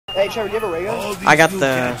Hey, Trevor, do you have a ray gun? I got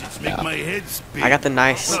the. I got the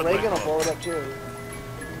nice. The ray gun will blow it up too.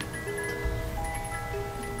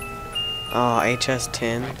 Oh,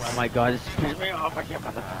 HS10. Oh my god, this pisses me off. I can't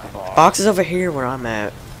find the box. Box is over here where I'm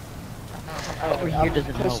at. Over here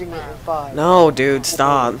doesn't help. Pushing it in 5. No, dude,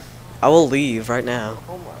 stop. I will leave right now.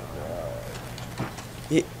 Oh my god.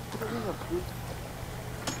 Yeah.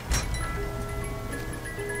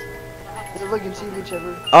 Is it looking TV,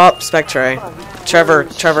 Trevor? Oh, Spectre.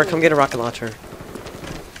 Trevor, come get a rocket launcher.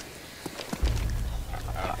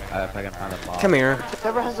 If I can find a box. Come here.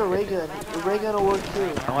 Trevor has a ray gun. The ray gun will work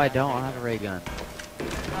too. No, I don't. I don't have a ray gun.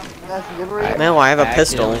 That's a ray gun? No, I have a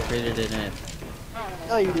pistol. Traded it in.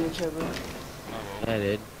 No, you didn't, Trevor. Yeah, I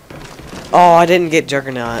did. Oh, I didn't get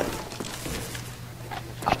Juggernaut.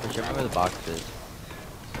 I should remember the box is.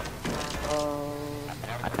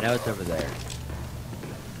 I know it's over there.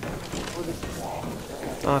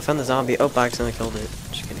 Oh, I found the zombie. Oh, I accidentally killed it.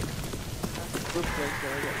 Just kidding.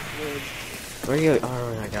 Where are you?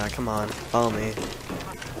 Oh my god, come on. Follow me.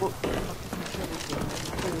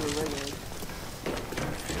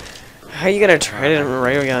 How are you gonna trade a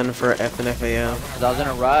ray gun for F and FAO? Cause I was in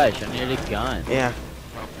a rush. I needed a gun. Yeah.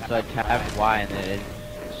 So I tapped Y and then it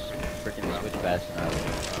freaking switched fast enough.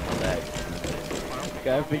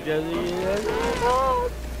 Got pictures of you.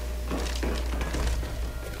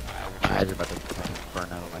 My eyes are about to burn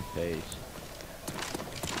out of my face.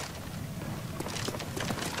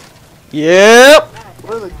 Yep.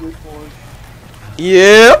 What are the good ones?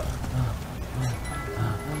 Yep.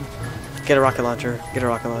 Get a rocket launcher. Get a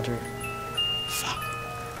rocket launcher. Fuck.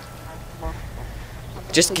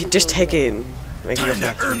 Just take it. And make it go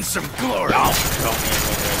faster. Earn some glory.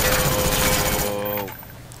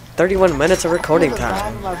 31 minutes of recording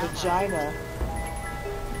time. My vagina.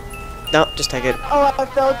 No, just take it. Oh, I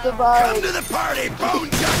felt the vibe. Come to the party, bone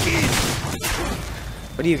junkies.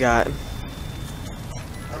 What do you got? An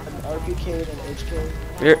RPK and an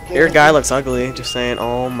HK. Your guy looks ugly. Just saying.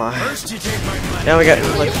 Oh my. First you take my money. Now we got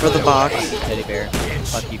look for the box. Teddy bear.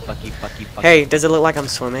 Fuck you, fuck you, fuck you, fuck you. Hey, does it look like I'm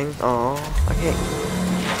swimming? Oh, okay.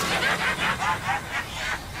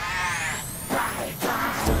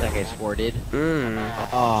 Looks like I squirted. Mmm.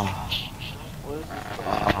 Oh.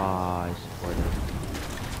 Oh, I squirted.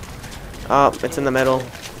 Oh, it's in the middle.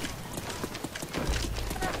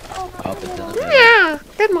 Oh, it's in the middle. Yeah,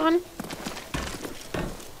 good one.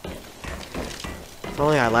 If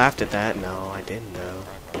only I laughed at that. No, I didn't though.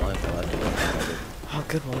 Oh,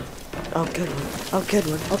 good one. Oh, good one. Oh, good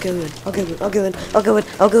one. Oh, good one. Oh, good one. Oh, good one. Oh, good one.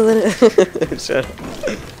 Oh, good one. Shut up.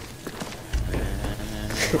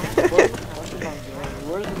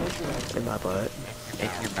 In my butt. In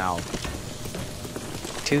your mouth.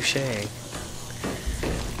 Touche.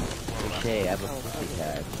 Okay, I have a pussy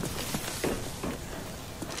tag.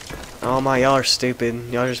 Oh my, y'all are stupid.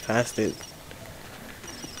 Y'all just passed it.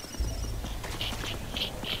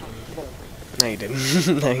 No, you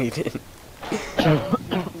didn't. No, you didn't.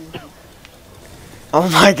 Oh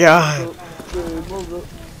my god.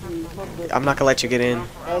 I'm not gonna let you get in.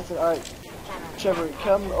 Alright. Trevor,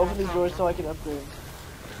 come open these doors so I can upgrade.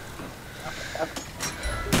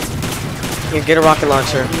 Here, get a rocket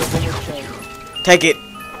launcher. Take it.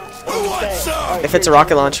 If it's a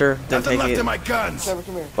rocket launcher, then take it. My guns. Trevor,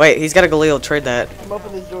 come here. Wait, he's got a Galil. Trade that. Come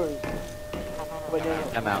open these doors. Wait, no.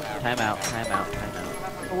 Time out, time out, time out, time out.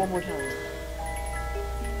 Oh, one more time.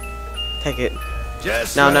 Take it.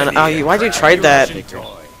 Just No. Oh, why'd you trade that?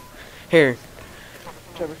 Here.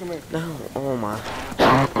 Trevor, come here. No. Oh my.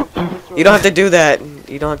 You don't have to do that.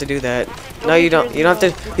 You don't have to do that. No, you don't. You don't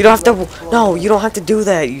have to. You don't have to. No, you don't have to do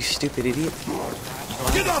that. You stupid idiot.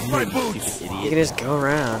 Get off my boots. You can just go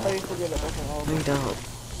around. No, you don't.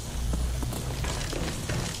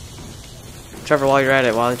 Trevor, while you're at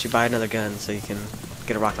it, why don't you buy another gun so you can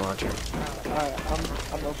get a rocket launcher? Alright,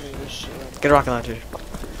 I'm opening this shit. Get a rocket launcher.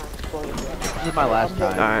 This is my last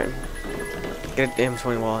time. Alright. Get a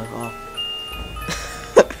M21. Oh.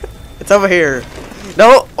 It's over here.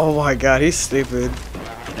 No! Oh my god, he's stupid.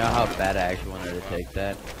 You know how bad I actually wanted to take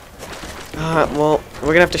that? Well, we're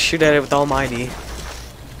gonna have to shoot at it with Almighty.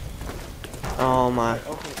 Oh my.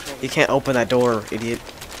 You can't open that door, idiot.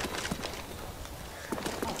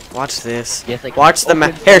 Watch this. Yes, I can. Watch the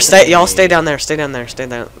map. Here, y'all stay down there. Stay down there. Stay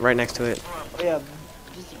down right next to it. Oh, yeah.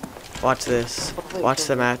 Watch this. Watch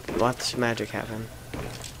the watch magic happen.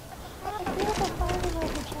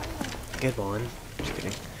 Good one. Just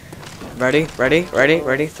kidding. Ready?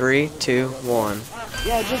 3, 2, 1.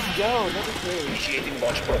 Yeah, just go. Never care. Initiating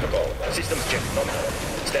launch protocol. Systems check nominal.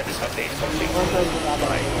 Status update complete. 5,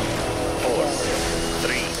 4,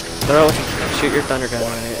 3. Shoot your thunder gun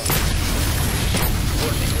at it.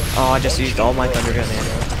 Oh, I just used all my thunder gun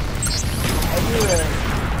ammo.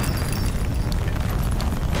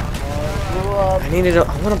 I needed to,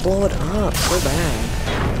 I want to blow it up so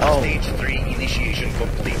bad. Stage 3 initiation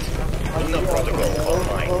complete. Luna protocol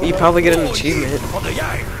online. You probably get an achievement. On the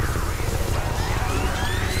yang.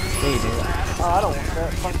 Yeah, you do. Oh, I don't want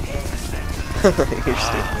that. Fuck that. You're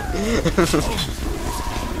stupid.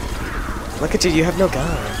 Look at you, you have no gun. I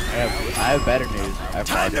have better news. I have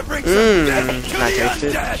Time to bring some Mmm, death can to I the taste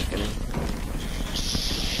it? undead. Just kidding.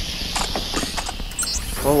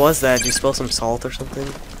 What was that? Did you spill some salt or something?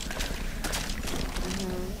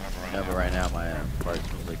 No, but right now my fart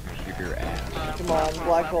smells like pure ass. Come on,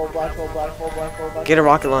 black hole, black hole, black hole, black hole, black Get a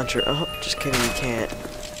rocket launcher. Oh, just kidding, you can't. hole.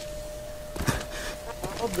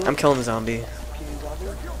 I'm killing the zombie.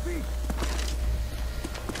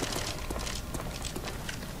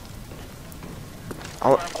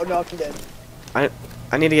 Oh no, I'm dead.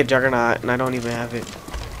 I need to get Juggernaut, and I don't even have it.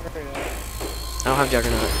 I don't have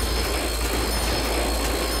Juggernaut.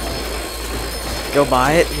 Go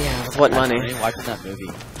buy it? Yeah, with what money? When are you watching that movie?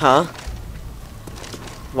 Huh?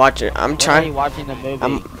 Watch it. I'm When are trying. you watching the movie?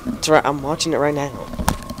 I'm watching it right now.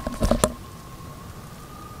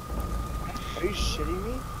 Are you shitting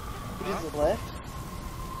me? You just left?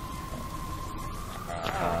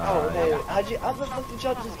 Oh, hey, how the fuck did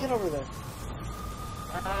y'all just get over there?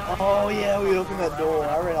 Oh yeah, we opened that door.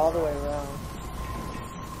 I ran all the way around.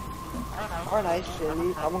 Aren't I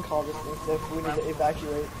shitty? I'm gonna call this thing if we need to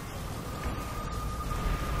evacuate.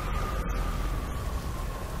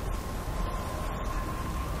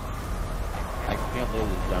 I can't believe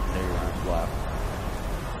this dumb nigger just left.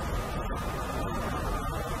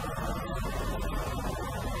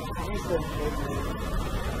 You said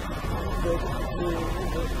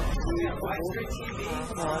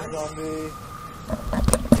zombie.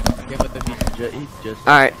 Yeah, but then he just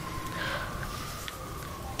Alright.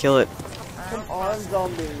 Kill it. Come on,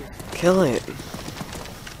 zombie. Kill it. So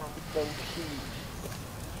cute.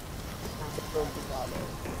 So bizarre.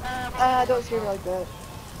 Ah, don't scare me like that.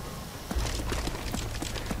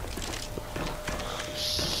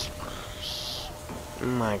 Oh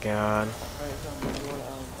my god. Alright, zombie, you wanna,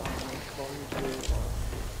 what you do?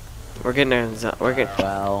 We're getting there. We're getting.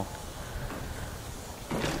 well.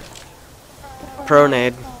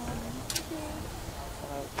 Pronade.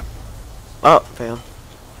 Oh, fail.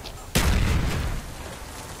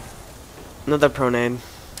 Another pronade.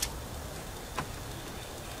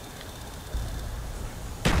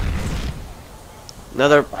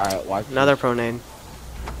 Alright, watch Another this. pronade.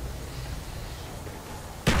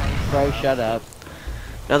 Bro, shut up.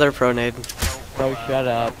 Another pronade. Bro, shut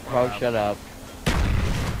up. Bro, shut up.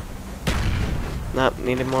 Nope,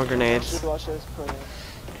 needed more grenades. Watch this play.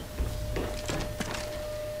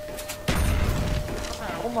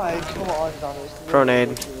 Oh my, come on, zombie. This is Pronade.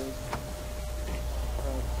 ridiculous.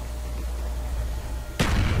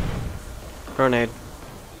 Pronade.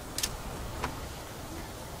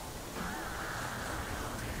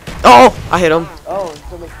 Oh! I hit him. Oh,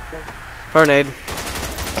 somebody. Pronade.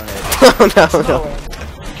 Oh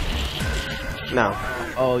no. No.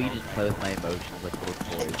 Oh, you just play with my emotions like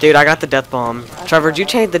little boys. Dude, I got the death bomb. Trevor, did you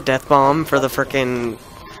change the death bomb for the frickin'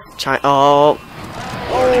 Oh.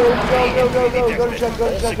 Oh, go to check, go to check, go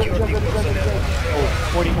to check, go to check, go to check.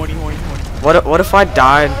 Horny. What if I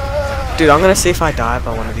died? Dude, I'm gonna see if I die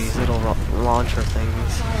by one of these little launcher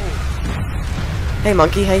things. Hey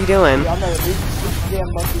monkey, how you doing? Yeah, I'm not these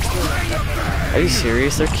damn monkeys too. Are you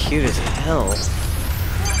serious? They're cute as hell.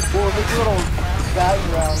 Well, this little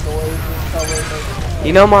background noise and color.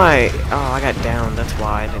 You know my... Oh, I got down. That's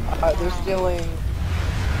why I didn't... They're stealing...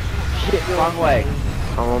 Shit, Wrong way.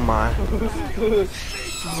 Oh my.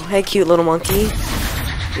 Oh, hey, cute little monkey.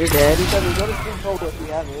 You're dead. Trevor, go to Steam Folder if you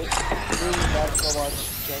have it. Really bad to watch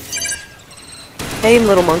Juggernaut. Hey,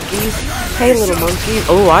 little monkeys. Hey, little monkeys.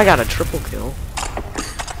 Oh, I got a triple kill.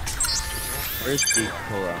 Where's Steve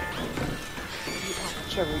Cola?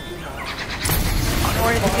 Trevor, do not.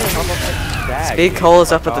 Speed coal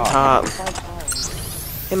is up at the top. 5 times.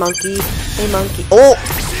 Hey, monkey. Hey, monkey. Oh!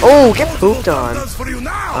 Oh, get pooped on. Does for you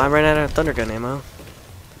now. I ran out of thunder gun ammo.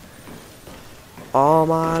 All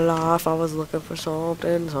my life I was looking for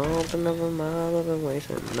something never mind, I've been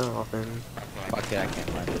wasting nothing. Fuck it, I can't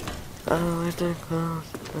find it. Oh, it's too close.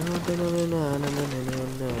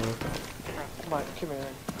 Come on, come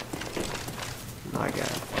here. My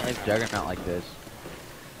god. I like Juggernaut like this.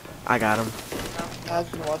 I got him. I was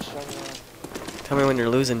gonna watch Juggernaut. Tell me when you're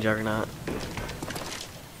losing, Juggernaut.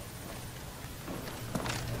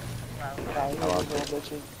 Yeah, you little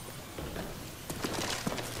bitches.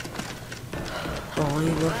 Oh,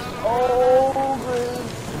 you look. Oh, Grizz!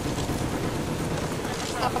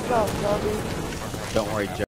 Stop, zombie. Don't worry,